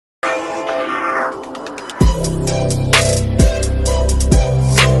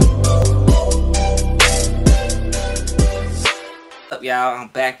up, y'all? I'm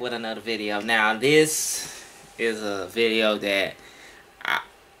back with another video. Now, this is a video that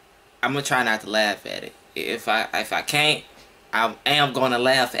I'm gonna try not to laugh at it. If I can't, I am gonna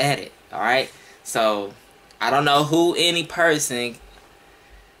laugh at it. All right. So I don't know who any person.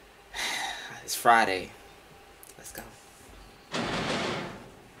 It's Friday. Let's go.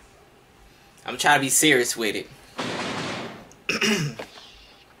 I'm trying to be serious with it.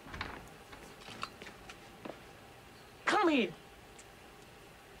 Come here.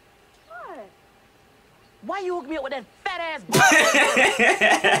 What? Why you hook me up with that fat ass boy?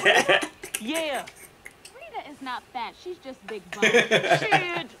 Yeah. Rita is not fat. She's just big boned.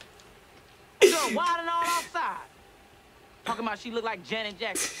 Shit. Girl, wild and all outside. Talking about she look like Janet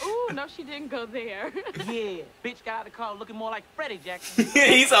Jackson. Ooh, no, she didn't go there. Yeah. Bitch got out of the car looking more like Freddie Jackson.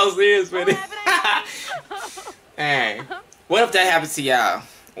 He's so serious with it. Hey, what if that happens to y'all?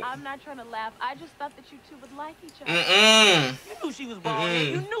 I'm not trying to laugh. I just thought that you two would like each other. Mm-mm. You knew she was bald.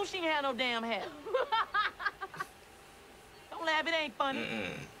 You knew she ain't had no damn hair. Don't laugh, it ain't funny.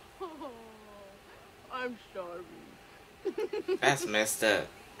 Mm-mm. I'm sorry. That's messed up.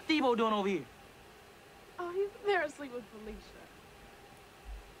 Deebo doing over here? Oh, he's there asleep with Felicia.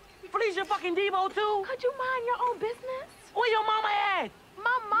 Felicia fucking Deebo too? Could you mind your own business? Where your mama at?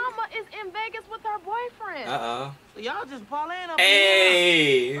 My mama is in Vegas with her boyfriend. Uh-oh. So y'all just parlaying up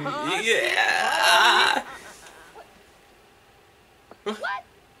Hey! here. Yeah! What?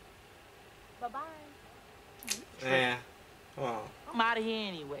 Bye-bye. Yeah. Come on. I'm out of here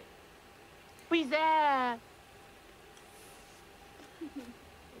anyway. Peace out.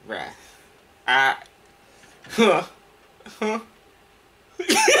 Right. Huh. Huh.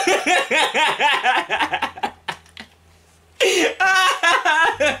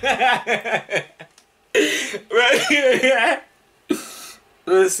 Right.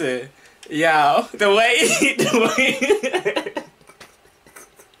 Listen, y'all, the way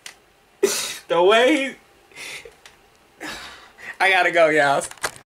I gotta go, y'all.